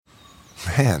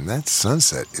Man, that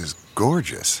sunset is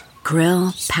gorgeous.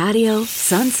 Grill, patio,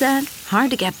 sunset.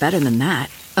 Hard to get better than that.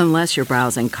 Unless you're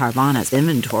browsing Carvana's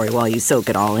inventory while you soak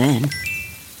it all in.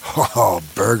 Oh,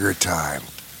 burger time.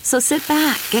 So sit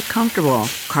back, get comfortable.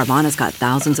 Carvana's got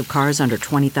thousands of cars under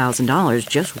 $20,000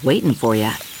 just waiting for you.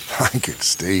 I could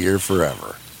stay here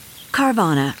forever.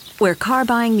 Carvana, where car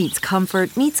buying meets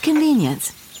comfort meets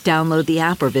convenience. Download the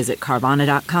app or visit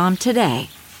Carvana.com today.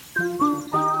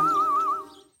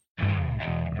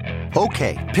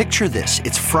 Okay, picture this.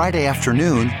 It's Friday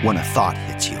afternoon when a thought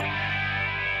hits you.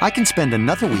 I can spend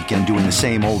another weekend doing the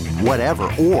same old whatever,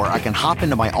 or I can hop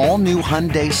into my all-new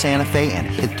Hyundai Santa Fe and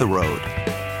hit the road.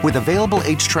 With available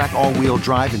H-Track all-wheel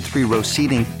drive and 3-row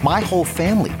seating, my whole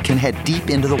family can head deep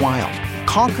into the wild.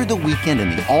 Conquer the weekend in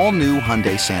the all-new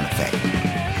Hyundai Santa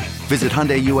Fe. Visit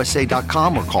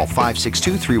HyundaiUSA.com or call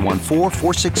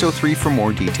 562-314-4603 for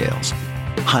more details.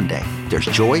 Hyundai, there's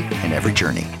joy in every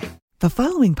journey. The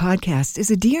following podcast is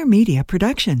a Dear Media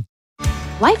production.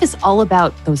 Life is all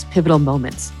about those pivotal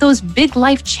moments, those big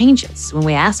life changes when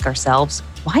we ask ourselves,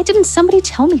 why didn't somebody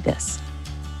tell me this?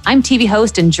 I'm TV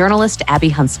host and journalist Abby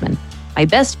Huntsman. My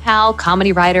best pal,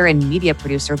 comedy writer, and media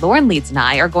producer Lauren Leeds and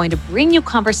I are going to bring you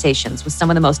conversations with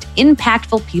some of the most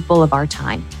impactful people of our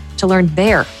time to learn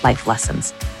their life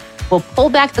lessons. We'll pull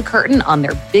back the curtain on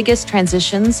their biggest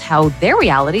transitions, how their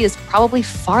reality is probably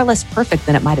far less perfect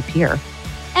than it might appear.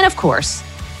 And of course,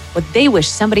 what they wish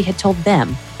somebody had told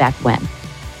them back when.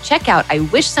 Check out I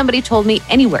Wish Somebody Told Me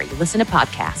anywhere you listen to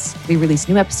podcasts. We release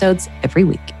new episodes every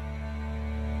week.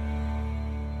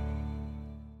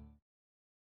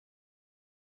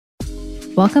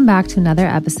 Welcome back to another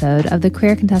episode of the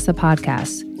Career Contessa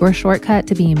podcast, your shortcut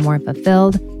to being more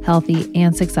fulfilled, healthy,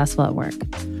 and successful at work.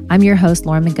 I'm your host,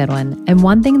 Lauren McGoodwin, and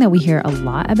one thing that we hear a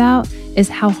lot about is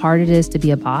how hard it is to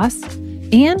be a boss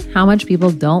and how much people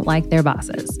don't like their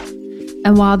bosses.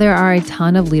 And while there are a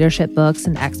ton of leadership books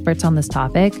and experts on this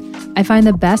topic, I find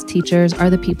the best teachers are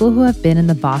the people who have been in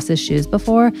the boss's shoes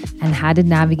before and had to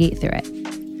navigate through it.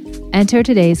 Enter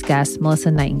today's guest,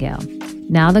 Melissa Nightingale,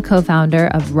 now the co-founder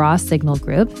of Raw Signal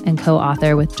Group and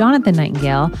co-author with Jonathan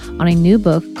Nightingale on a new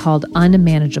book called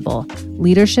Unmanageable: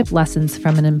 Leadership Lessons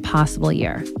from an Impossible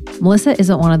Year. Melissa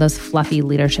isn't one of those fluffy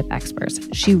leadership experts.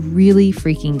 She really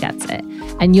freaking gets it.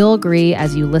 And you'll agree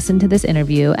as you listen to this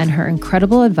interview and her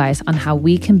incredible advice on how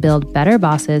we can build better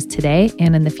bosses today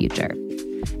and in the future.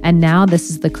 And now this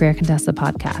is the Career Contessa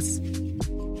podcast.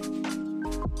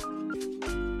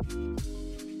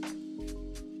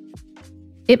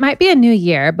 It might be a new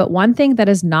year, but one thing that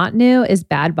is not new is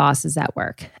bad bosses at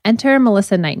work. Enter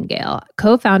Melissa Nightingale,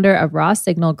 co-founder of Raw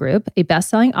Signal Group, a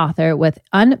best-selling author with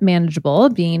Unmanageable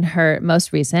being her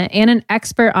most recent, and an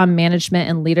expert on management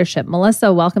and leadership.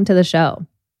 Melissa, welcome to the show.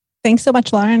 Thanks so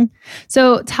much, Lauren.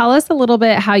 So tell us a little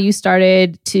bit how you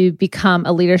started to become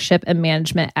a leadership and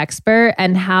management expert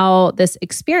and how this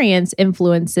experience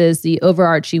influences the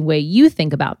overarching way you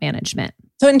think about management.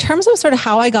 So in terms of sort of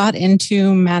how I got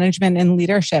into management and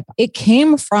leadership, it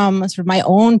came from sort of my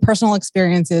own personal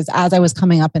experiences as I was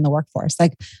coming up in the workforce.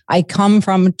 Like I come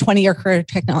from a 20-year career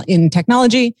in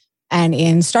technology and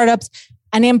in startups.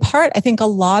 And in part, I think a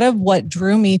lot of what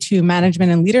drew me to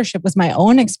management and leadership was my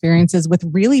own experiences with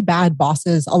really bad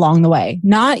bosses along the way.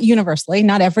 Not universally,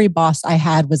 not every boss I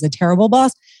had was a terrible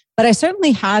boss, but I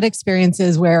certainly had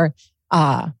experiences where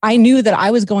I knew that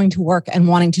I was going to work and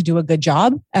wanting to do a good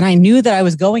job. And I knew that I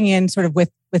was going in sort of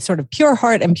with sort of pure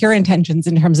heart and pure intentions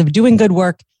in terms of doing good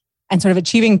work and sort of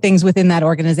achieving things within that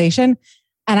organization.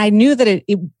 And I knew that it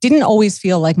didn't always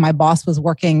feel like my boss was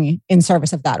working in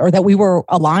service of that or that we were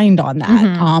aligned on that.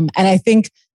 Mm-hmm. And I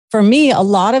think for me, a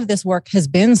lot of this work has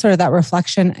been sort of that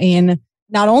reflection in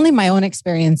not only my own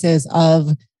experiences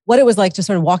of what it was like to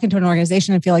sort of walk into an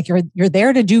organization and feel like you're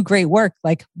there to do great work.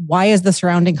 Like, why is the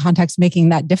surrounding context making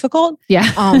that difficult?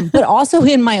 Yeah. But also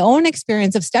in my own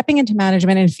experience of stepping into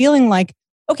management and feeling like,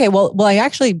 okay, well, I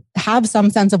actually have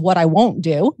some sense of what I won't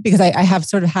do because I have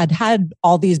sort of had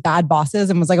all these bad bosses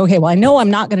and was like, okay, well, I know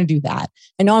I'm not going to do that.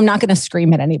 I know I'm not going to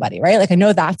scream at anybody, right? Like I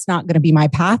know that's not going to be my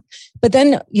path. But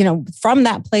then, from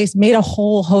that place made a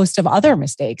whole host of other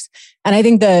mistakes. And I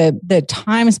think the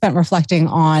time spent reflecting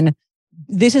on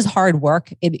this is hard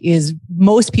work. It is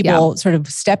most people sort of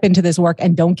step into this work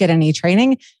and don't get any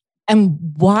training. And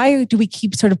why do we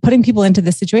keep sort of putting people into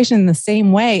this situation in the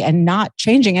same way and not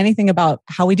changing anything about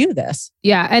how we do this?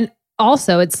 Yeah. And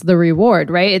also it's the reward,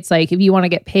 right? It's like, if you want to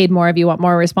get paid more, if you want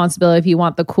more responsibility, if you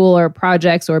want the cooler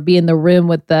projects or be in the room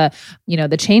with the,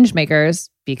 the change makers,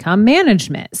 become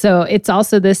management. So it's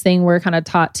also this thing we're kind of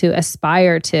taught to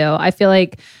aspire to. I feel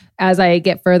like as I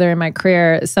get further in my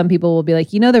career, some people will be like,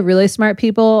 the really smart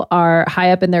people are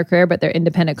high up in their career, but they're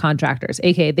independent contractors,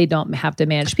 aka they don't have to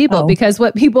manage people, because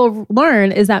what people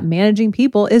learn is that managing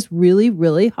people is really,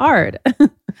 really hard.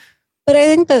 But I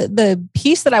think the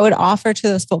piece that I would offer to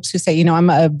those folks who say, I'm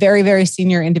a very, very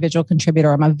senior individual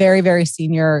contributor, I'm a very, very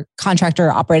senior contractor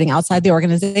operating outside the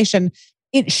organization,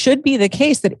 it should be the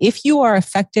case that if you are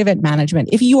effective at management,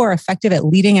 if you are effective at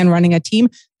leading and running a team,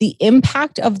 the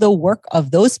impact of the work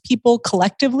of those people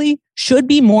collectively should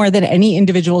be more than any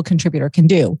individual contributor can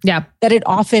do. Yeah. That it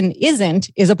often isn't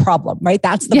is a problem, right?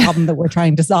 That's the problem that we're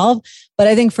trying to solve. But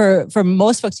I think for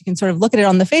most folks, you can sort of look at it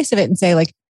on the face of it and say,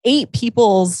 like, 8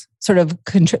 people's sort of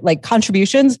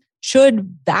contributions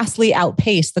should vastly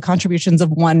outpace the contributions of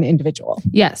one individual.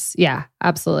 Yes. Yeah,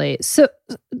 absolutely. So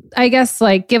I guess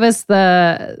give us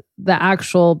the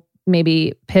actual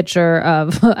maybe picture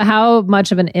of how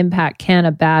much of an impact can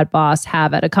a bad boss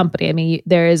have at a company. I mean,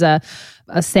 there is a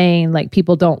saying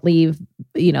people don't leave,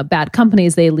 bad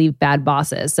companies, they leave bad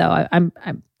bosses. So I'm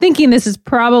thinking this is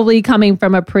probably coming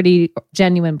from a pretty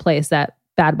genuine place that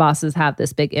bad bosses have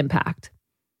this big impact.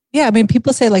 Yeah, I mean,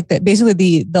 people say that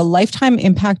basically the lifetime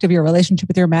impact of your relationship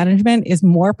with your management is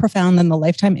more profound than the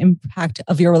lifetime impact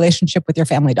of your relationship with your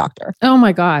family doctor. Oh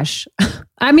my gosh.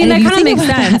 I mean, that kind of makes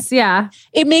sense. Yeah.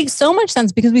 It makes so much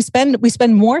sense because we spend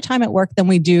more time at work than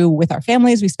we do with our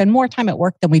families. We spend more time at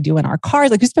work than we do in our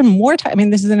cars. We spend more time. I mean,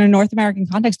 this is in a North American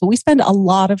context, but we spend a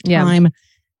lot of time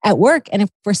at work. And if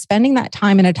we're spending that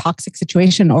time in a toxic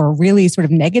situation or a really sort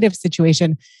of negative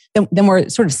situation, then we're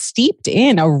sort of steeped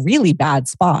in a really bad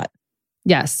spot.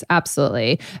 Yes,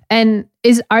 absolutely. And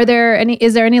is there any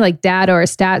data or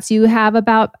stats you have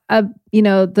about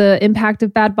the impact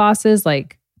of bad bosses?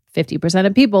 50%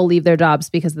 of people leave their jobs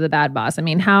because of the bad boss. I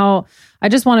mean, I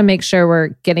just want to make sure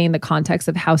we're getting the context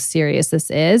of how serious this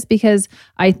is, because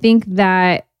I think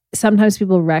that sometimes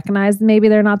people recognize maybe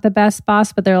they're not the best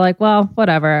boss, but they're like, well,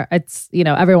 whatever. It's,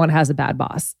 everyone has a bad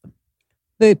boss.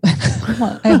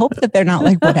 I hope that they're not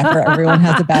whatever, everyone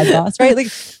has a bad boss, right?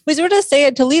 We sort of say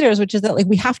it to leaders, which is that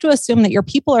we have to assume that your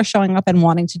people are showing up and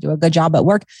wanting to do a good job at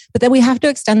work, but then we have to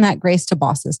extend that grace to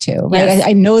bosses too, right? Yes.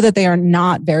 I know that they are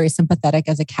not very sympathetic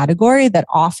as a category, that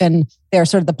often they're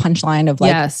sort of the punchline of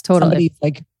yes, totally.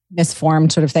 somebody's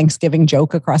misformed sort of Thanksgiving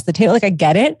joke across the table. I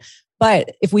get it.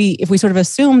 But if we sort of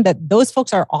assume that those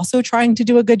folks are also trying to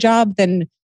do a good job, then,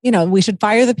 we should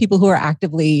fire the people who are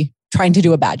actively trying to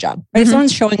do a bad job, right? Mm-hmm. If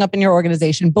someone's showing up in your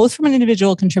organization, both from an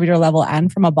individual contributor level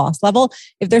and from a boss level,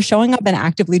 if they're showing up and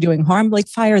actively doing harm,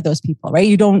 fire those people, right?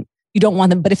 You don't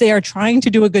want them. But if they are trying to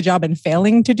do a good job and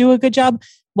failing to do a good job,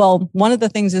 well, one of the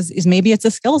things is maybe it's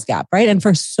a skills gap, right? And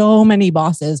for so many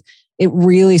bosses, it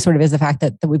really sort of is the fact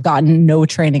that we've gotten no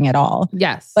training at all.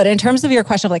 Yes. But in terms of your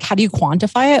question of how do you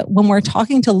quantify it? When we're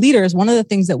talking to leaders, one of the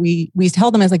things that we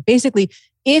tell them is basically,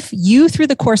 if you through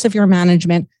the course of your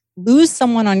management lose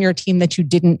someone on your team that you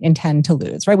didn't intend to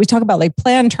lose, right? We talk about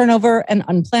planned turnover and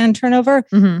unplanned turnover.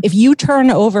 Mm-hmm. If you turn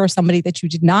over somebody that you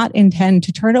did not intend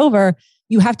to turn over,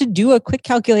 you have to do a quick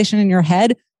calculation in your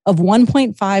head of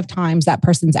 1.5 times that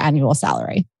person's annual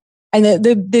salary. And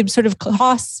the sort of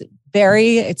costs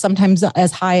vary. It's sometimes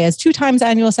as high as 2 times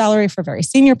annual salary for very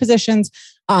senior positions.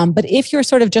 But if you're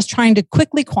sort of just trying to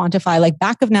quickly quantify,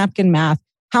 back of napkin math,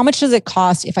 how much does it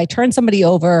cost if I turn somebody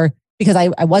over because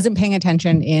I wasn't paying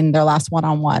attention in their last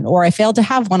one-on-one, or I failed to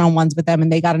have one-on-ones with them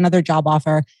and they got another job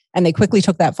offer and they quickly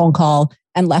took that phone call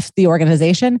and left the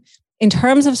organization. In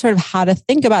terms of sort of how to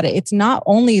think about it, it's not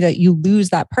only that you lose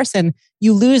that person,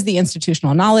 you lose the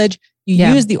institutional knowledge, you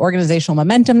use the organizational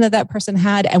momentum that person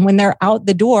had. And when they're out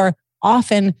the door,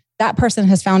 often that person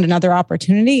has found another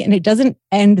opportunity and it doesn't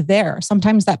end there.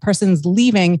 Sometimes that person's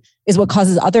leaving is what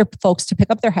causes other folks to pick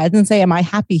up their heads and say, am I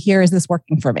happy here? Is this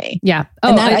working for me? Yeah.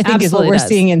 And that I think is what we're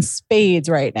seeing in spades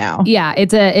right now. Yeah.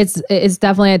 It's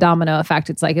definitely a domino effect.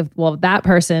 It's if that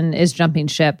person is jumping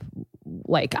ship,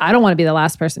 I don't want to be the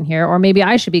last person here, or maybe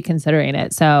I should be considering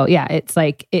it. So yeah, it's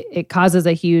it causes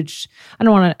a huge, I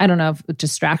don't know if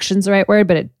distraction's the right word,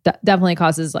 but it definitely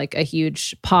causes a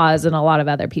huge pause in a lot of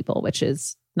other people, which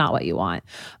is not what you want.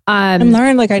 And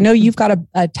Lauren, I know you've got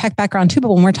a tech background too,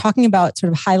 but when we're talking about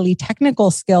sort of highly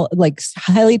technical skills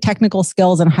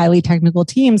and highly technical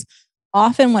teams,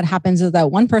 often what happens is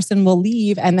that one person will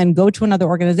leave and then go to another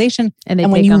organization. And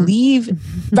when you leave,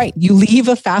 right, you leave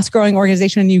a fast growing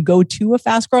organization and you go to a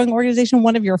fast growing organization,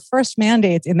 one of your first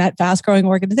mandates in that fast growing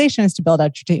organization is to build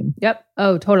out your team. Yep.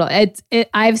 Oh, totally.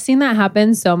 I've seen that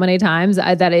happen so many times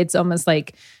that it's almost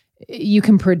you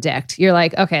can predict. You're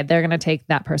okay, they're going to take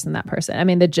that person. I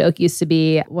mean, the joke used to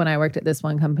be when I worked at this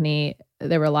one company,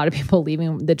 there were a lot of people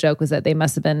leaving. The joke was that they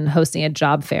must have been hosting a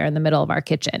job fair in the middle of our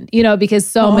kitchen, because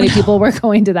so many people were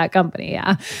going to that company.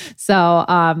 Yeah. So,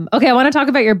 okay, I want to talk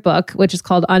about your book, which is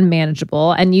called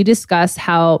Unmanageable. And you discuss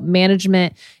how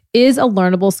management is a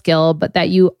learnable skill, but that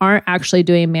you aren't actually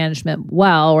doing management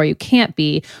well, or you can't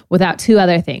be, without two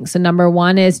other things. So number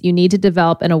one is you need to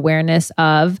develop an awareness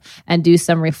of and do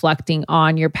some reflecting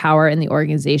on your power in the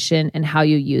organization and how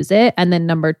you use it. And then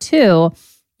number two,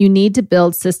 you need to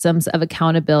build systems of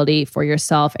accountability for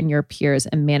yourself and your peers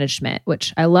and management,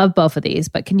 which I love both of these,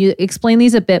 but can you explain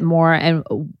these a bit more and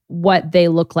what they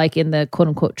look like in the quote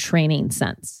unquote training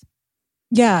sense?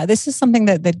 Yeah, this is something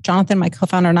that Jonathan, my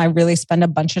co-founder, and I really spend a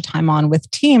bunch of time on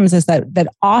with teams, is that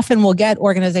often we'll get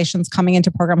organizations coming into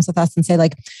programs with us and say,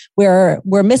 like, we're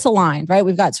misaligned, right?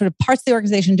 We've got sort of parts of the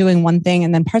organization doing one thing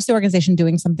and then parts of the organization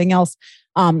doing something else.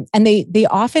 And they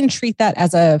often treat that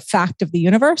as a fact of the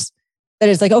universe. That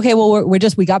is like, okay, well,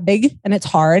 we got big and it's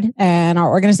hard and our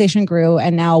organization grew.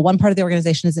 And now one part of the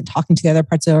organization isn't talking to the other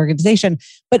parts of the organization,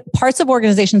 but parts of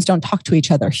organizations don't talk to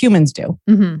each other. Humans do.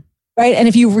 Mm-hmm. Right. And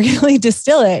if you really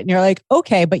distill it and you're like,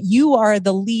 okay, but you are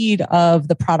the lead of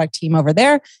the product team over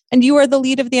there and you are the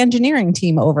lead of the engineering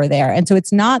team over there. And so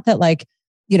it's not that like,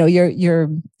 you're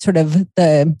sort of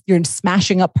you're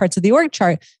smashing up parts of the org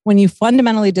chart. When you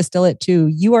fundamentally distill it to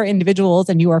you are individuals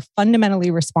and you are fundamentally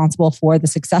responsible for the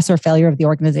success or failure of the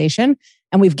organization.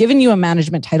 And we've given you a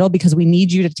management title because we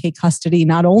need you to take custody,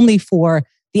 not only for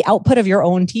the output of your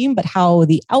own team, but how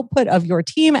the output of your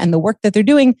team and the work that they're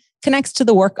doing connects to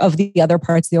the work of the other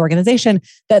parts of the organization.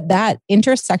 That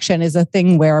intersection is a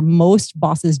thing where most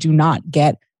bosses do not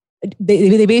get.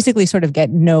 They basically sort of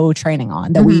get no training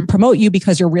on that. Mm-hmm. We promote you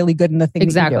because you're really good in the thing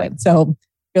exactly. that you're doing.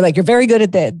 So you're very good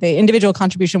at the individual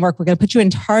contribution work. We're going to put you in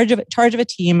charge of a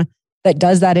team that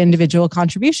does that individual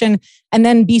contribution, and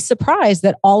then be surprised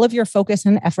that all of your focus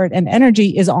and effort and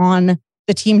energy is on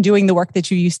the team doing the work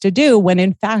that you used to do. When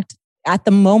in fact, at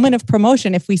the moment of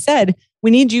promotion, if we said,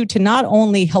 we need you to not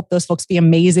only help those folks be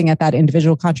amazing at that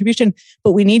individual contribution,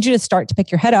 but we need you to start to pick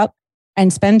your head up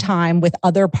and spend time with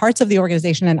other parts of the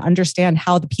organization and understand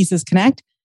how the pieces connect.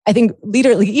 I think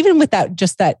even with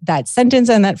that sentence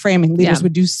and that framing, leaders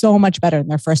would do so much better in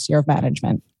their first year of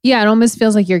management. Yeah, it almost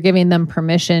feels like you're giving them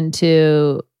permission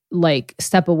to like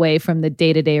step away from the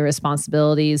day-to-day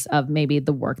responsibilities of maybe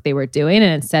the work they were doing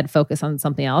and instead focus on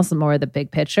something else and more of the big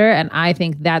picture. And I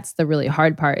think that's the really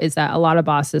hard part, is that a lot of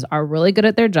bosses are really good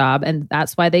at their job and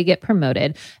that's why they get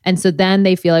promoted. And so then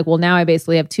they feel like, well, now I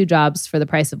basically have two jobs for the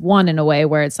price of one, in a way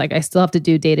where it's like, I still have to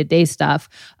do day-to-day stuff,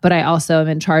 but I also am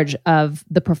in charge of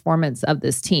the performance of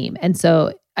this team. And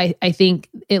so I think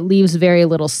it leaves very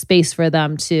little space for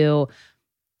them to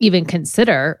even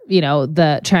consider,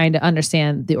 the trying to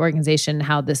understand the organization,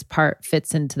 how this part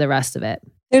fits into the rest of it.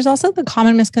 There's also the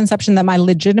common misconception that my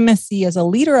legitimacy as a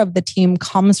leader of the team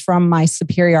comes from my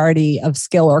superiority of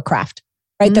skill or craft,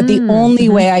 right? That the only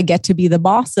way I get to be the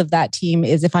boss of that team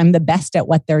is if I'm the best at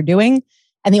what they're doing.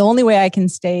 And the only way I can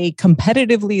stay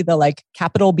competitively the like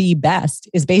capital B best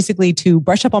is basically to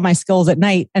brush up on my skills at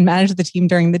night and manage the team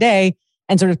during the day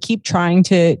and sort of keep trying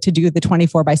to do the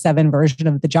 24/7 version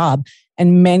of the job.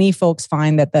 And many folks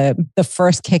find that the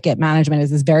first kick at management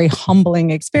is this very humbling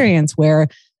experience where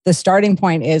the starting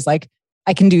point is like,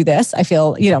 I can do this. I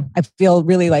feel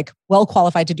really like well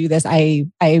qualified to do this. I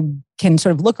can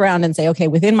sort of look around and say, okay,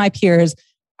 within my peers,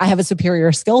 I have a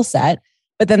superior skill set.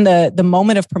 But then the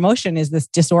moment of promotion is this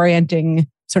disorienting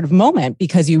sort of moment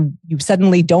because you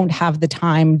suddenly don't have the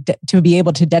time to be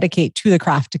able to dedicate to the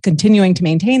craft, to continuing to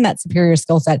maintain that superior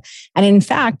skill set. And in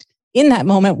fact, in that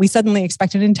moment, we suddenly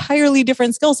expect an entirely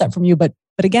different skill set from you. But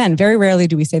again, very rarely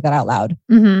do we say that out loud.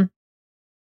 Mm-hmm.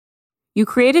 You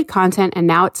created content and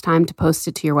now it's time to post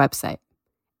it to your website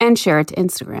and share it to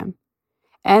Instagram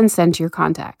and send to your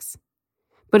contacts.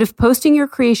 But if posting your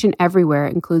creation everywhere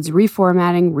includes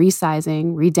reformatting,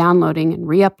 resizing, redownloading, and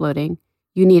re-uploading,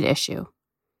 you need Issuu.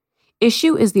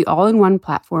 Issuu is the all-in-one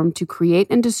platform to create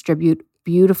and distribute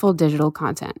beautiful digital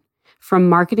content, from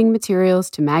marketing materials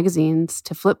to magazines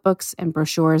to flipbooks and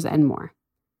brochures and more.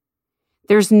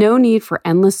 There's no need for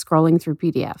endless scrolling through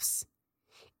PDFs.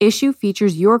 Issuu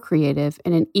features your creative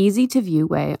in an easy-to-view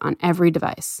way on every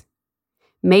device.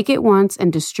 Make it once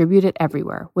and distribute it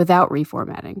everywhere without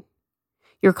reformatting.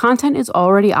 Your content is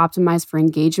already optimized for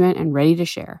engagement and ready to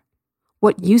share.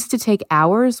 What used to take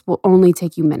hours will only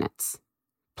take you minutes.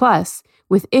 Plus,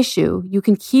 with Issuu, you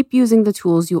can keep using the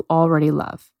tools you already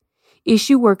love.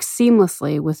 Issuu works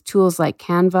seamlessly with tools like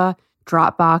Canva,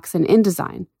 Dropbox, and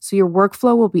InDesign, so your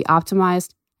workflow will be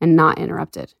optimized and not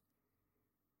interrupted.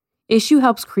 Issue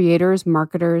helps creators,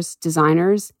 marketers,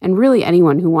 designers, and really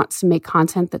anyone who wants to make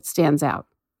content that stands out.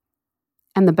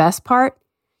 And the best part?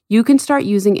 You can start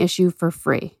using Issue for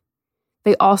free.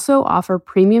 They also offer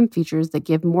premium features that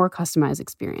give more customized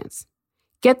experience.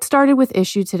 Get started with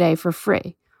Issue today for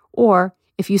free. Or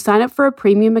if you sign up for a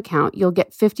premium account, you'll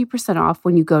get 50% off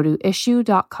when you go to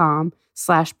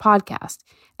issue.com/podcast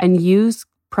and use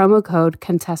promo code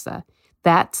Contessa.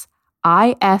 That's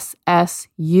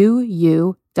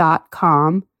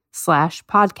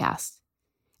ISSUU.com/podcast.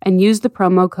 And use the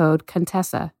promo code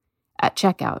Contessa at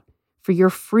checkout for your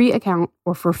free account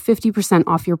or for 50%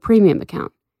 off your premium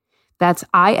account. That's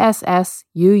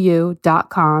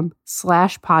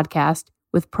ISSUU.com/podcast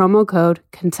with promo code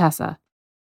Contessa.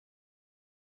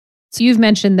 So you've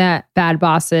mentioned that bad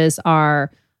bosses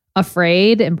are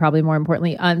afraid and probably more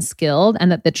importantly, unskilled, and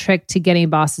that the trick to getting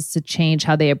bosses to change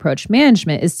how they approach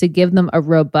management is to give them a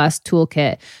robust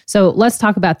toolkit. So let's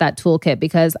talk about that toolkit,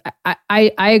 because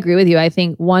I agree with you. I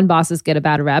think bosses get a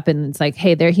bad rep and it's like,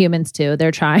 hey, they're humans too.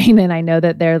 They're trying. And I know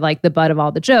that they're like the butt of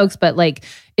all the jokes, but like,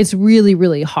 it's really,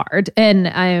 really hard.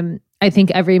 And I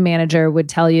think every manager would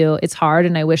tell you it's hard.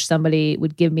 And I wish somebody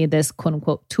would give me this quote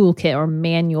unquote toolkit or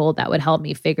manual that would help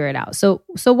me figure it out. So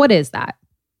what is that?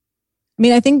 I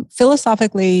mean, I think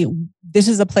philosophically, this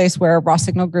is a place where Ross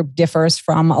Signal Group differs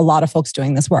from a lot of folks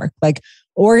doing this work. Like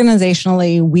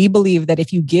organizationally, we believe that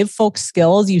if you give folks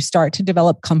skills, you start to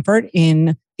develop comfort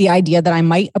in the idea that I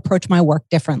might approach my work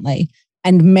differently.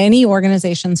 And many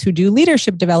organizations who do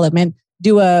leadership development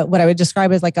do what I would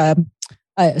describe as like a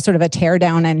sort of a tear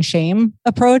down and shame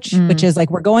approach, which is like,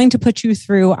 we're going to put you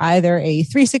through either a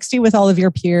 360 with all of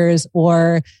your peers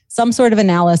or some sort of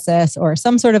analysis or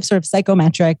some sort of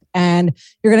psychometric. And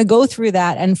you're going to go through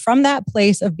that. And from that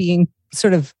place of being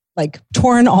sort of like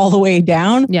torn all the way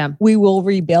down, we will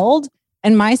rebuild.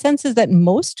 And my sense is that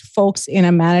most folks in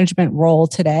a management role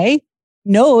today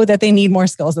know that they need more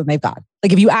skills than they've got.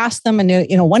 Like if you ask them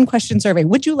in a one question survey,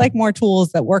 would you like more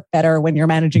tools that work better when you're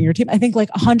managing your team? I think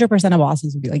like 100% of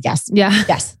bosses would be like, yes,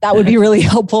 yes, that would be really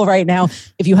helpful right now.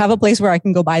 If you have a place where I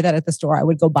can go buy that at the store, I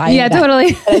would go buy that.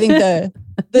 Totally. I think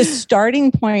the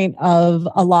starting point of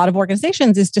a lot of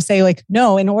organizations is to say like,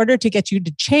 no, in order to get you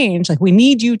to change, like we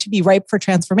need you to be ripe for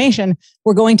transformation.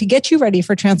 We're going to get you ready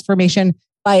for transformation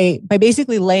by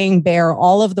basically laying bare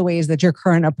all of the ways that your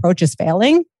current approach is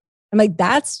failing. I'm like,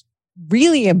 that's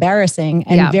really embarrassing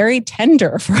and very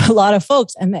tender for a lot of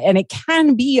folks. And it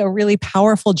can be a really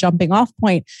powerful jumping off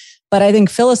point. But I think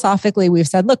philosophically, we've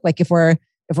said, look, like if we're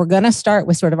going to start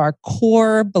with sort of our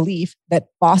core belief that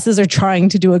bosses are trying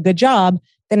to do a good job,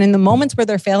 then in the moments where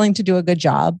they're failing to do a good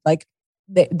job, like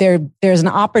there's an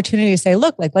opportunity to say,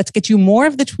 look, like let's get you more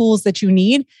of the tools that you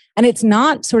need. And it's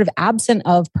not sort of absent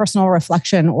of personal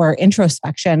reflection or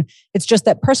introspection. It's just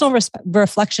that personal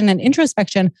reflection and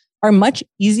introspection are much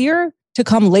easier to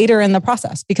come later in the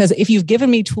process. Because if you've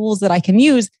given me tools that I can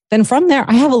use, then from there,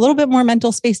 I have a little bit more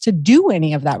mental space to do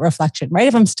any of that reflection, right?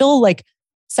 If I'm still like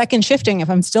second shifting, if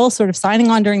I'm still sort of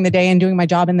signing on during the day and doing my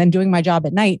job and then doing my job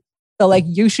at night, so like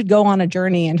you should go on a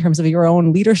journey in terms of your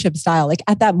own leadership style. Like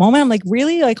at that moment, I'm like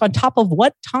really like on top of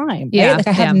what time, right? Like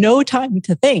I have no time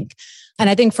to think. And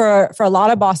I think for a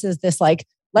lot of bosses, this like,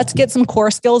 let's get some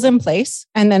core skills in place.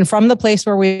 And then from the place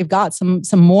where we've got some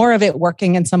more of it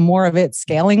working and some more of it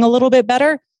scaling a little bit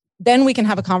better, then we can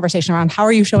have a conversation around how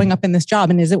are you showing up in this job?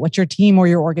 And is it what your team or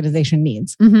your organization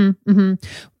needs?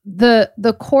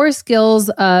 The core skills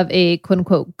of a quote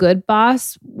unquote good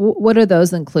boss, what do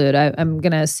those include? I'm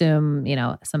going to assume,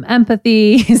 some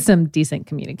empathy, some decent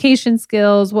communication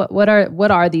skills. What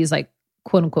are these like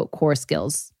quote unquote core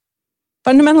skills?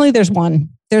 Fundamentally, there's one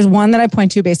that I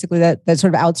point to basically that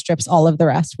sort of outstrips all of the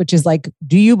rest, which is like,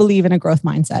 do you believe in a growth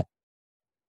mindset?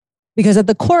 Because at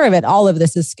the core of it, all of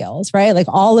this is skills, right? Like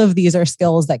all of these are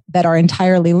skills that are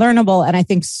entirely learnable. And I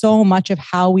think so much of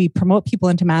how we promote people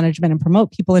into management and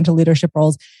promote people into leadership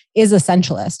roles is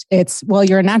essentialist. It's, well,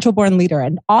 you're a natural born leader.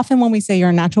 And often when we say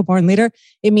you're a natural born leader,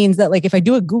 it means that like if I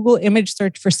do a Google image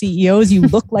search for CEOs, you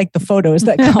look like the photos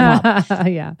that come up.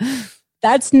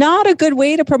 That's not a good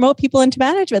way to promote people into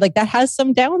management. Like that has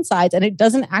some downsides and it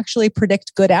doesn't actually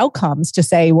predict good outcomes to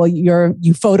say, well,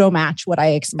 you photo match what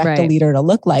I expect a leader to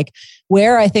look like.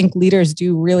 Where I think leaders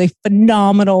do really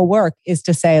phenomenal work is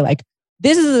to say like,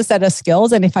 this is a set of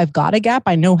skills. And if I've got a gap,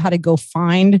 I know how to go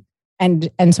find and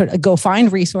sort of go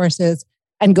find resources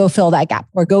and go fill that gap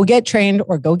or go get trained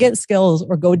or go get skills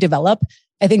or go develop.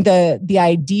 I think the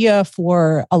idea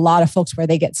for a lot of folks where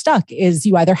they get stuck is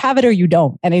you either have it or you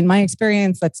don't. And in my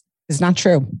experience, that's is not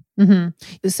true.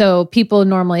 Mm-hmm. So people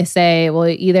normally say, well,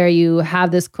 either you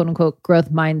have this quote unquote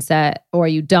growth mindset or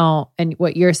you don't. And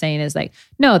what you're saying is like,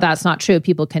 no, that's not true.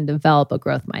 People can develop a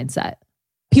growth mindset.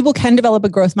 People can develop a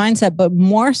growth mindset, but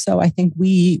more so, I think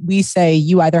we say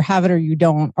you either have it or you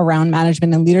don't around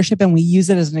management and leadership. And we use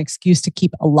it as an excuse to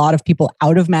keep a lot of people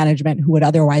out of management who would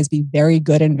otherwise be very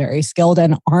good and very skilled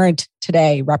and aren't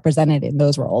today represented in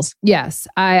those roles. Yes,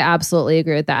 I absolutely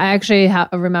agree with that. I actually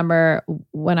remember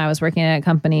when I was working at a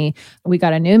company, we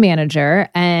got a new manager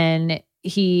and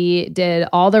he did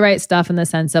all the right stuff in the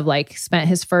sense of like spent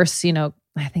his first,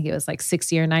 I think it was like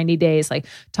 60 or 90 days, like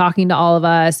talking to all of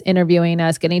us, interviewing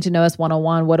us, getting to know us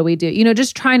one-on-one. What do we do?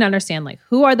 Just trying to understand like,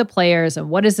 who are the players and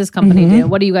what does this company do?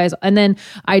 What do you guys, and then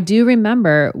I do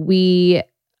remember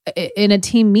in a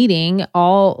team meeting,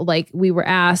 we were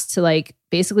asked to like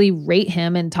basically rate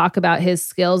him and talk about his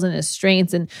skills and his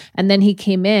strengths. And then he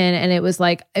came in and it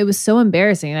was so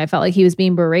embarrassing. And I felt like he was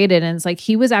being berated. And it's like,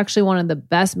 he was actually one of the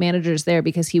best managers there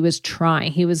because he was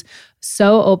trying. He was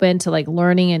so open to like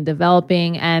learning and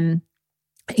developing. And,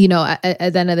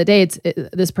 at the end of the day,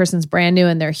 this person's brand new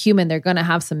and they're human. They're going to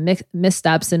have some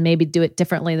missteps and maybe do it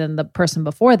differently than the person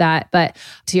before that. But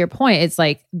to your point, it's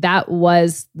like, that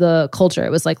was the culture. It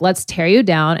was like, let's tear you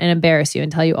down and embarrass you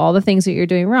and tell you all the things that you're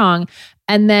doing wrong.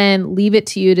 And then leave it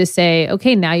to you to say,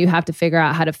 okay, now you have to figure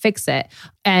out how to fix it.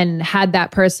 And had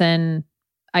that person,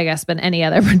 I guess, been any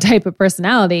other type of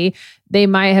personality, they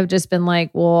might have just been like,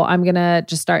 well, I'm going to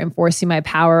just start enforcing my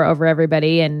power over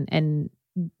everybody and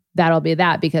that'll be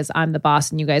that because I'm the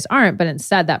boss and you guys aren't. But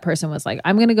instead that person was like,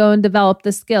 I'm going to go and develop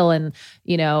the skill and,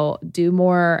 do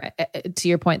more, to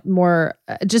your point, more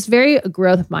just very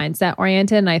growth mindset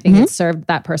oriented. And I think it served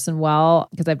that person well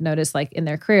because I've noticed like in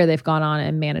their career, they've gone on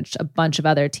and managed a bunch of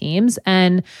other teams.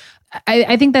 And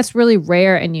I think that's really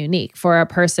rare and unique for a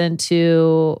person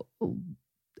to,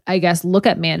 I guess, look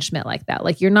at management like that.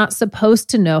 Like you're not supposed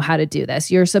to know how to do this.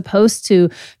 You're supposed to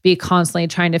be constantly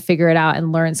trying to figure it out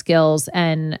and learn skills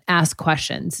and ask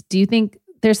questions. Do you think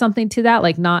there's something to that?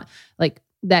 Like not like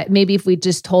that maybe if we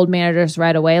just told managers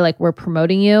right away, like we're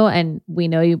promoting you and we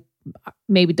know you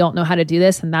maybe don't know how to do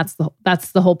this and that's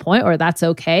the whole point or that's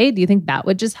okay. Do you think that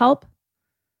would just help?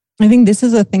 I think this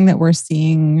is a thing that we're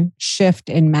seeing shift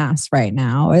in mass right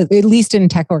now, at least in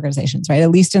tech organizations, right?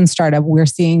 At least in startup, we're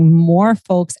seeing more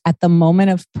folks at the moment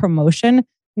of promotion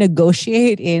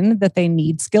negotiate in that they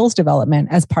need skills development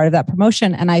as part of that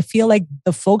promotion. And I feel like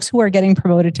the folks who are getting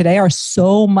promoted today are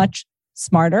so much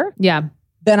smarter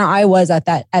than I was at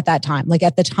that time. Like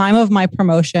at the time of my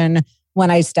promotion, when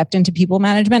I stepped into people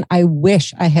management, I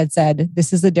wish I had said,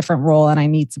 this is a different role and I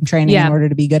need some training in order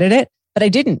to be good at it. But I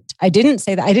didn't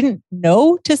say that. I didn't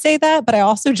know to say that, but I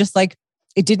also just like,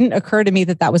 it didn't occur to me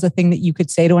that was a thing that you could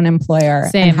say to an employer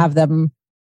and have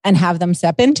them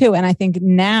step into. And I think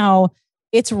now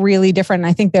it's really different. And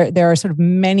I think there are sort of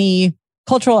many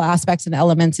cultural aspects and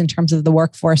elements in terms of the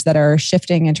workforce that are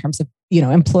shifting in terms of,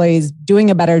 employees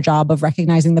doing a better job of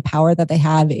recognizing the power that they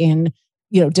have in,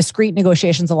 discrete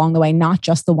negotiations along the way, not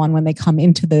just the one when they come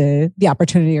into the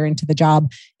opportunity or into the job,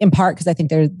 in part because I think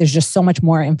there's just so much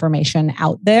more information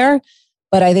out there.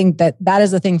 But I think that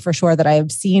is the thing for sure that I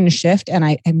have seen shift and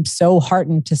I am so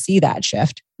heartened to see that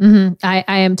shift. Mm-hmm. I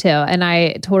am too. And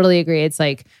I totally agree. It's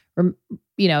like,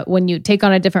 when you take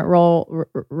on a different role,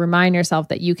 remind yourself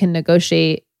that you can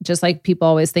negotiate just like people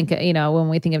always think, when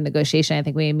we think of negotiation, I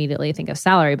think we immediately think of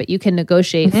salary, but you can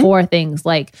negotiate for things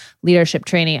like leadership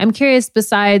training. I'm curious,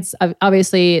 besides,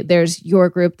 obviously there's your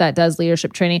group that does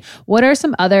leadership training. What are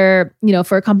some other,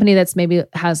 for a company that's maybe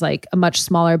has like a much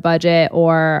smaller budget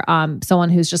or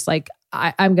someone who's just like,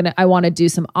 I want to do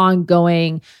some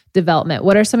ongoing development.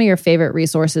 What are some of your favorite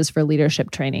resources for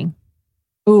leadership training?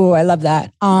 Ooh, I love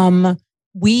that.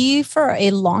 We, for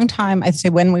a long time, I'd say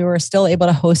when we were still able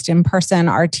to host in person,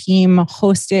 our team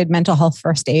hosted mental health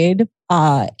first aid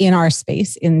in our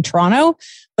space in Toronto.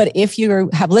 But if you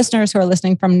have listeners who are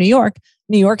listening from New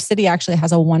York City actually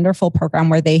has a wonderful program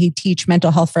where they teach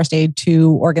mental health first aid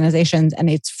to organizations. And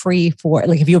it's free for,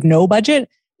 like, if you have no budget,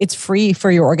 it's free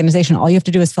for your organization. All you have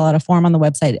to do is fill out a form on the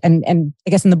website. And I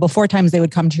guess in the before times, they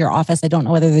would come to your office. I don't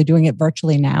know whether they're doing it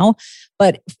virtually now.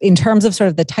 But in terms of sort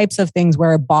of the types of things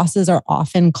where bosses are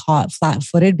often caught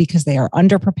flat-footed because they are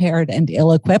underprepared and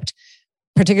ill-equipped,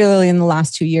 particularly in the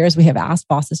last 2 years, we have asked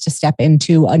bosses to step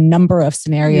into a number of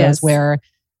scenarios where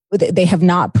they have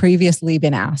not previously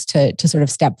been asked to sort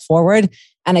of step forward.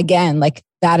 And again, like,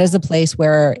 that is a place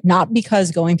where, not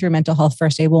because going through mental health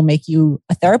first aid will make you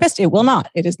a therapist, it will not.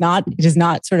 It is not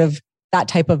sort of that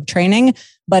type of training.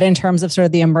 But in terms of sort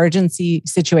of the emergency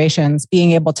situations,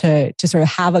 being able to sort of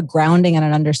have a grounding and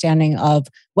an understanding of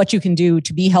what you can do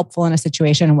to be helpful in a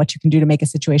situation and what you can do to make a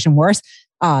situation worse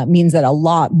means that a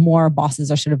lot more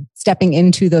bosses are sort of stepping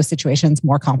into those situations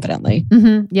more confidently.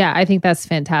 Mm-hmm. Yeah, I think that's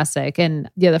fantastic. And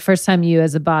the first time you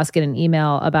as a boss get an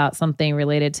email about something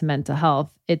related to mental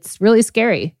health, it's really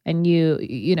scary. And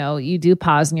you do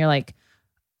pause and you're like,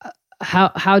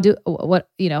 what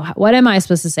am I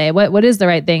supposed to say? What is the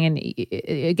right thing? And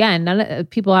again,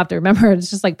 people have to remember,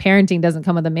 it's just like parenting doesn't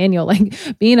come with a manual. Like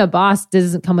being a boss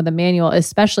doesn't come with a manual,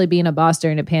 especially being a boss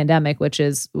during a pandemic, which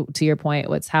is, to your point,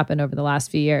 what's happened over the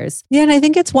last few years. Yeah. And I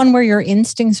think it's one where your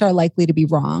instincts are likely to be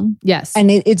wrong. Yes.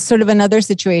 And it's sort of another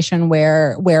situation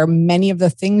where many of the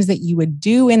things that you would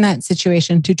do in that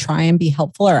situation to try and be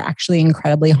helpful are actually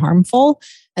incredibly harmful.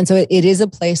 And so it is a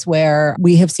place where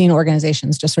we have seen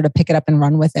organizations just sort of pick it up and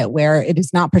run with it, where it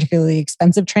is not particularly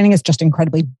expensive training. It's just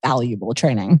incredibly valuable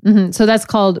training. Mm-hmm. So that's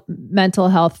called mental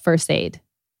health first aid.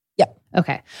 Yep.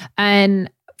 Okay.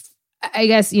 And I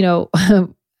guess,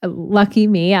 lucky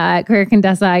me at Career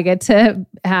Contessa, I get to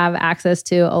have access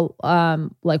to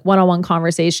like one-on-one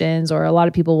conversations, or a lot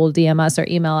of people will DM us or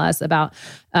email us about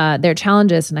their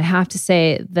challenges. And I have to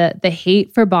say that the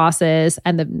hate for bosses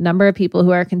and the number of people who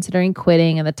are considering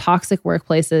quitting and the toxic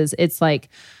workplaces, it's like,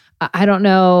 I don't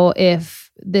know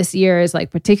if this year is like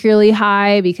particularly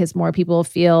high because more people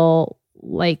feel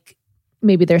like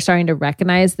maybe they're starting to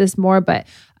recognize this more, but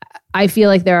I feel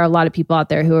like there are a lot of people out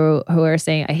there who are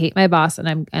saying, I hate my boss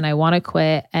and I want to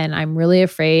quit, and I'm really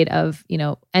afraid of,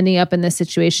 ending up in this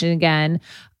situation again.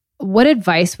 What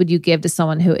advice would you give to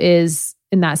someone who is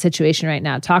in that situation right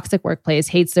now? Toxic workplace,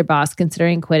 hates their boss,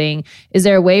 considering quitting. Is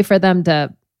there a way for them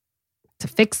to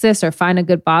fix this or find a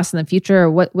good boss in the future? Or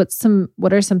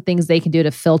what are some things they can do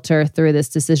to filter through this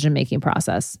decision-making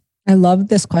process? I love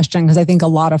this question because I think a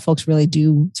lot of folks really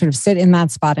do sort of sit in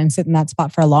that spot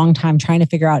for a long time, trying to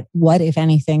figure out what, if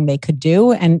anything, they could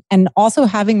do. And also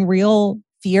having real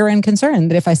fear and concern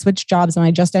that if I switch jobs, am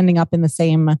I just ending up in the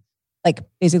same, like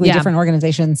basically different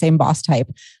organization, same boss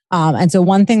type? And so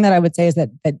one thing that I would say is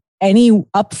that any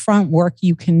upfront work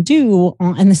you can do,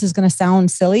 and this is going to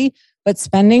sound silly, but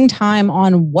spending time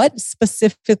on what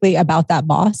specifically about that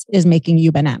boss is making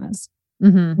you bananas.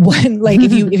 Mm-hmm. When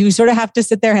if you sort of have to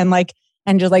sit there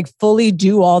and just like fully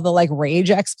do all the like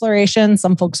rage exploration.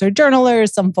 Some folks are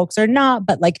journalers, some folks are not,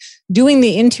 but like doing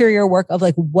the interior work of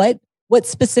like what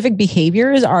specific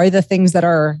behaviors are the things that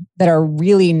are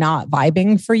really not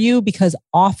vibing for you. Because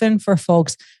often for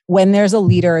folks, when there's a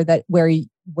leader that where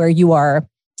you are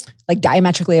like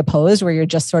diametrically opposed, where you're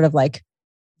just sort of like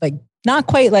not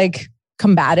quite like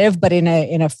combative, but in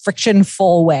a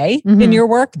friction-full way in your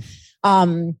work.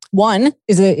 One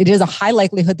is it is a high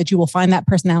likelihood that you will find that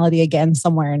personality again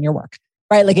somewhere in your work,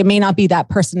 right? Like it may not be that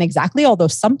person exactly, although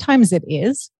sometimes it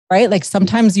is, right? Like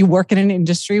sometimes you work in an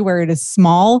industry where it is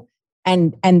small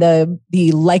and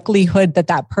the likelihood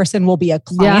that person will be a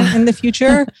client in the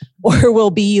future or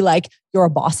will be like your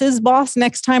boss's boss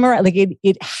next time around. Like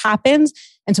it happens.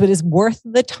 And so it is worth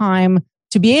the time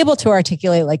to be able to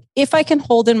articulate, like, if I can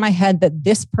hold in my head that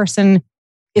this person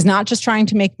is not just trying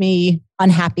to make me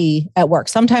unhappy at work.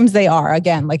 Sometimes they are.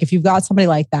 Again, like if you've got somebody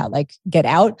like that, like get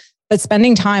out, but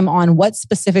spending time on what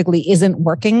specifically isn't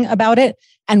working about it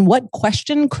and what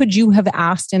question could you have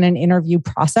asked in an interview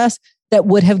process that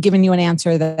would have given you an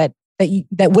answer that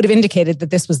would have indicated that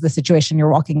this was the situation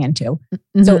you're walking into.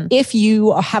 Mm-hmm. So if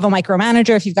you have a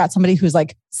micromanager, if you've got somebody who's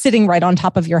like sitting right on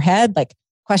top of your head, like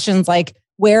questions like,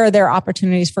 where are there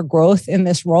opportunities for growth in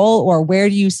this role? Or where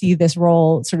do you see this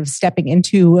role sort of stepping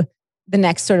into the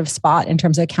next sort of spot in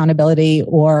terms of accountability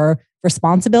or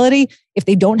responsibility? If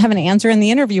they don't have an answer in the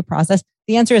interview process,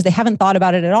 the answer is they haven't thought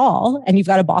about it at all. And you've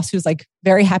got a boss who's like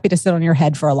very happy to sit on your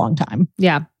head for a long time.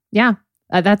 Yeah. Yeah.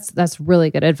 That's really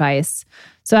good advice.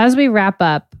 So as we wrap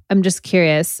up, I'm just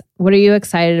curious, what are you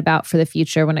excited about for the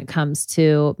future when it comes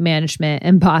to management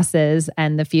and bosses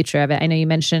and the future of it? I know you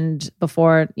mentioned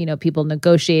before, people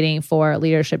negotiating for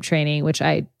leadership training, which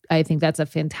I think that's a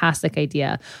fantastic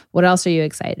idea. What else are you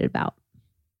excited about?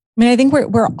 I mean, I think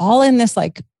we're all in this,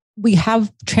 like, we have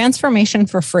transformation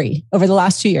for free over the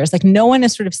last 2 years. Like no one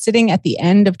is sort of sitting at the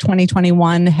end of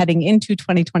 2021, heading into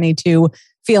 2022,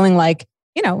 feeling like,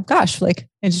 gosh, like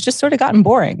it's just sort of gotten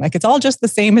boring. Like it's all just the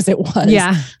same as it was.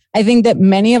 Yeah. I think that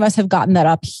many of us have gotten that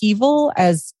upheaval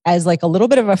as like a little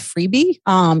bit of a freebie.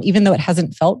 Even though it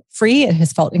hasn't felt free, it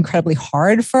has felt incredibly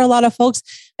hard for a lot of folks.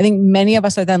 I think many of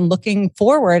us are then looking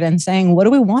forward and saying, what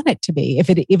do we want it to be?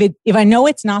 If I know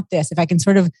it's not this, if I can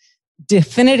sort of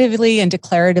definitively and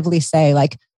declaratively say,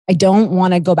 like, I don't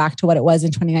want to go back to what it was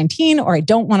in 2019, or I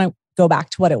don't want to go back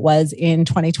to what it was in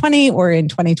 2020 or in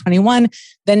 2021,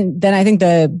 then I think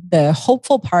the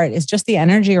hopeful part is just the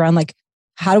energy around like,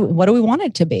 what do we want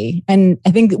it to be? And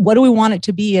I think what do we want it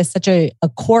to be is such a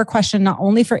core question, not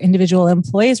only for individual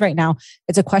employees right now.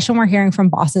 It's a question we're hearing from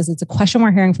bosses. It's a question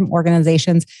we're hearing from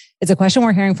organizations. It's a question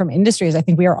we're hearing from industries. I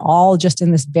think we are all just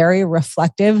in this very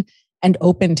reflective and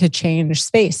open to change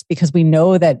space, because we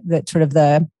know that sort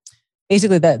of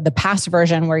basically the past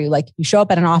version where you show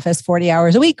up at an office 40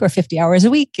 hours a week or 50 hours a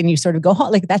week and you sort of go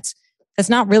home, like that's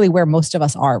not really where most of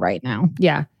us are right now.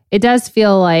 Yeah. It does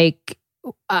feel like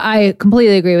I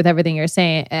completely agree with everything you're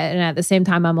saying. And at the same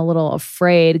time, I'm a little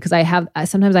afraid because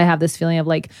sometimes I have this feeling of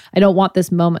like, I don't want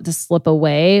this moment to slip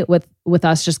away with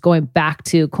us just going back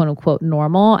to quote unquote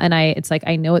normal. And it's like,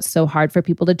 I know it's so hard for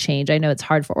people to change. I know it's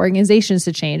hard for organizations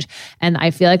to change. And I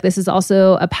feel like this is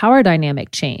also a power dynamic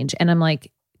change. And I'm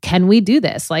like, can we do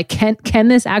this? Like, can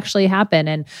this actually happen?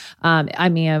 And I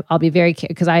mean, I'll be very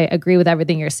curious because I agree with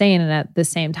everything you're saying. And at the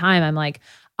same time, I'm like,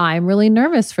 I'm really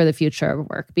nervous for the future of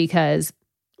work, because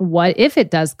what if it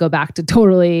does go back to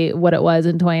totally what it was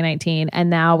in 2019?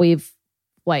 And now we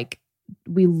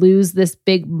lose this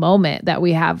big moment that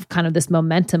we have kind of this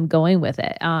momentum going with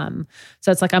it.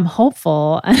 So it's like, I'm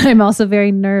hopeful and I'm also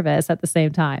very nervous at the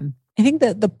same time. I think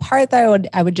that the part that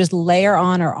I would just layer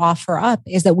on or offer up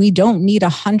is that we don't need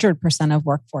 100% of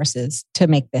workforces to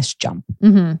make this jump.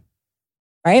 Mm-hmm.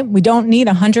 Right? We don't need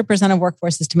 100% of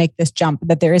workforces to make this jump,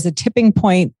 that there is a tipping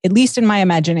point, at least in my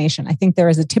imagination. I think there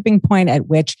is a tipping point at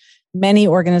which many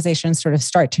organizations sort of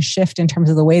start to shift in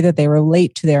terms of the way that they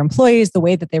relate to their employees, the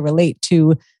way that they relate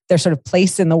to their sort of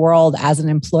place in the world as an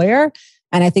employer.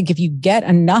 And I think if you get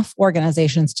enough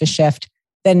organizations to shift,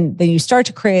 then you start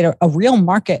to create a real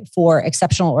market for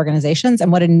exceptional organizations.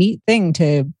 And what a neat thing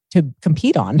to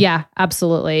compete on. Yeah,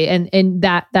 absolutely. And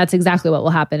that's exactly what will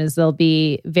happen is they'll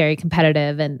be very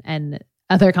competitive and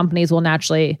other companies will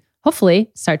naturally,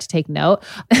 hopefully, start to take note.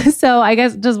 So I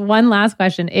guess just one last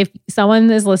question. If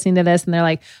someone is listening to this and they're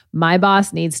like, my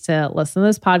boss needs to listen to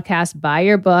this podcast, buy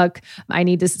your book, I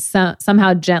need to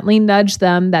somehow gently nudge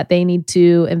them that they need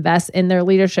to invest in their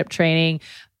leadership training.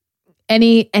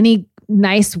 Any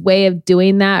nice way of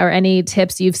doing that, or any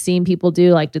tips you've seen people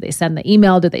do? Like, do they send the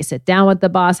email? Do they sit down with the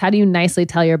boss? How do you nicely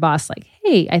tell your boss, like,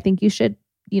 hey, I think you should,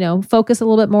 focus a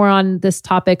little bit more on this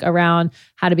topic around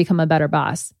how to become a better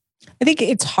boss? I think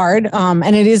it's hard.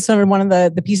 And it is sort of one of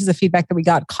the pieces of feedback that we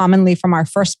got commonly from our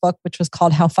first book, which was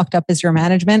called How Fucked Up Is Your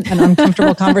Management? An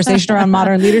Uncomfortable Conversation Around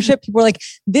Modern Leadership. People were like,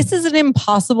 this is an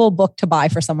impossible book to buy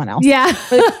for someone else. Yeah.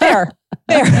 But fair.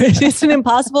 It's an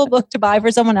impossible book to buy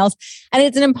for someone else. And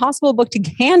it's an impossible book to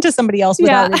hand to somebody else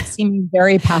without it seeming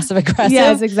very passive aggressive.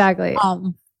 Yes, exactly.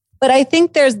 But I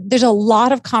think there's a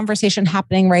lot of conversation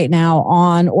happening right now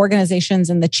on organizations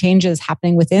and the changes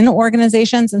happening within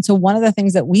organizations. And so one of the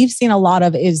things that we've seen a lot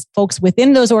of is folks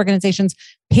within those organizations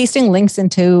pasting links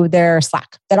into their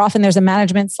Slack. That often there's a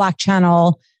management Slack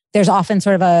channel. There's often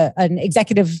sort of an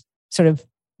executive sort of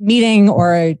meeting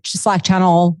or a Slack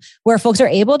channel where folks are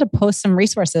able to post some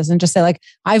resources and just say like,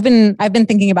 I've been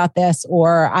thinking about this,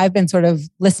 or I've been sort of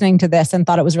listening to this and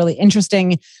thought it was really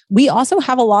interesting. We also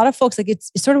have a lot of folks, like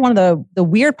it's sort of one of the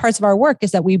weird parts of our work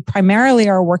is that we primarily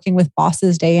are working with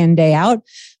bosses day in, day out,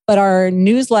 but our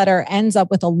newsletter ends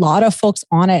up with a lot of folks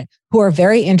on it who are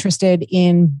very interested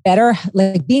in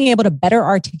being able to better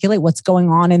articulate what's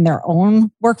going on in their own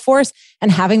workforce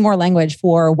and having more language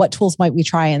for what tools might we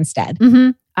try instead.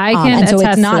 Mm-hmm. I can and so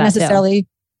attest it's not to necessarily.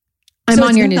 I'm so on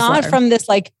it's your not newsletter. From this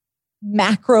like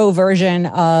macro version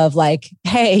of like,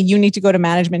 hey, you need to go to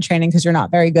management training because you're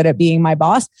not very good at being my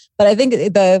boss. But I think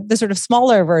the sort of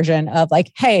smaller version of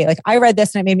like, hey, like I read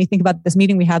this and it made me think about this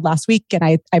meeting we had last week,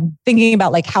 and I'm thinking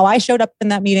about like how I showed up in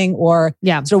that meeting, or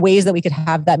sort of ways that we could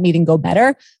have that meeting go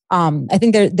better. I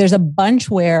think there's a bunch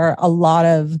where a lot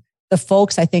of the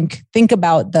folks I think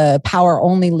about the power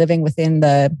only living within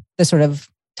the sort of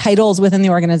titles within the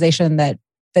organization that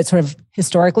sort of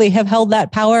historically have held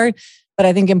that power. But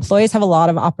I think employees have a lot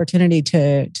of opportunity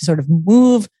to sort of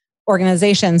move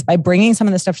organizations by bringing some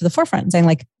of this stuff to the forefront and saying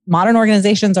like, modern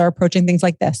organizations are approaching things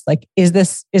like this. Like, is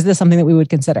this something that we would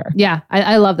consider? Yeah,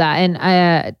 I love that.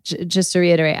 And just to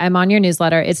reiterate, I'm on your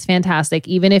newsletter. It's fantastic.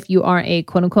 Even if you aren't a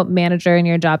quote unquote manager in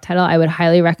your job title, I would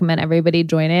highly recommend everybody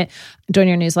join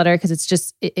your newsletter, because it's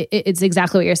just, it's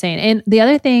exactly what you're saying. And the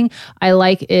other thing I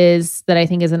like is that I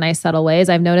think is a nice subtle way is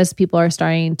I've noticed people are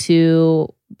starting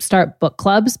to start book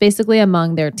clubs basically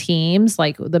among their teams,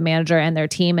 like the manager and their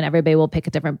team, and everybody will pick a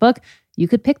different book. You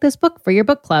could pick this book for your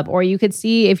book club, or you could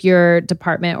see if your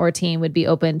department or team would be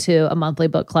open to a monthly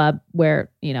book club where,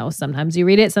 sometimes you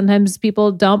read it, sometimes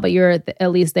people don't, but you're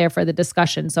at least there for the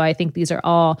discussion. So I think these are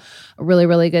all really,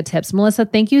 really good tips. Melissa,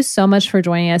 thank you so much for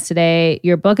joining us today.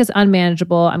 Your book is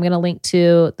Unmanageable. I'm going to link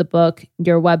to the book,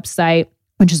 your website,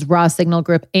 which is Raw Signal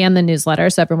Group, and the newsletter,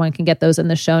 so everyone can get those in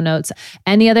the show notes.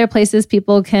 Any other places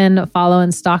people can follow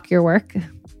and stalk your work?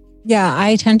 Yeah,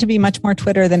 I tend to be much more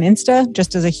Twitter than Insta,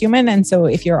 just as a human. And so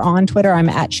if you're on Twitter, I'm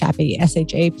at Shappy,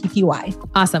 Shappy.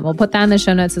 Awesome. We'll put that in the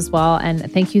show notes as well.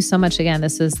 And thank you so much again.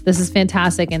 This is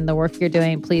fantastic. And the work you're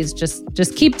doing, please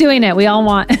just keep doing it. We all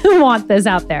want this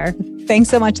out there. Thanks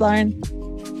so much, Lauren.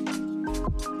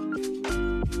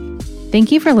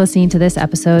 Thank you for listening to this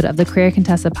episode of the Career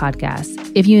Contessa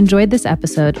podcast. If you enjoyed this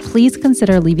episode, please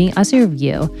consider leaving us a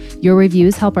review. Your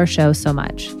reviews help our show so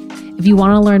much. If you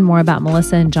want to learn more about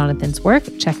Melissa and Jonathan's work,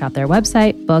 check out their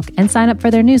website, book, and sign up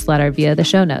for their newsletter via the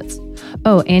show notes.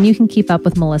 Oh, and you can keep up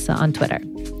with Melissa on Twitter.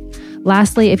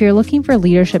 Lastly, if you're looking for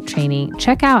leadership training,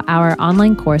 check out our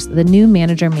online course, The New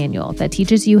Manager Manual, that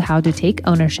teaches you how to take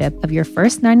ownership of your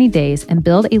first 90 days and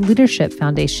build a leadership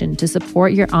foundation to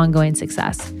support your ongoing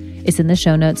success. It's in the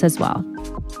show notes as well.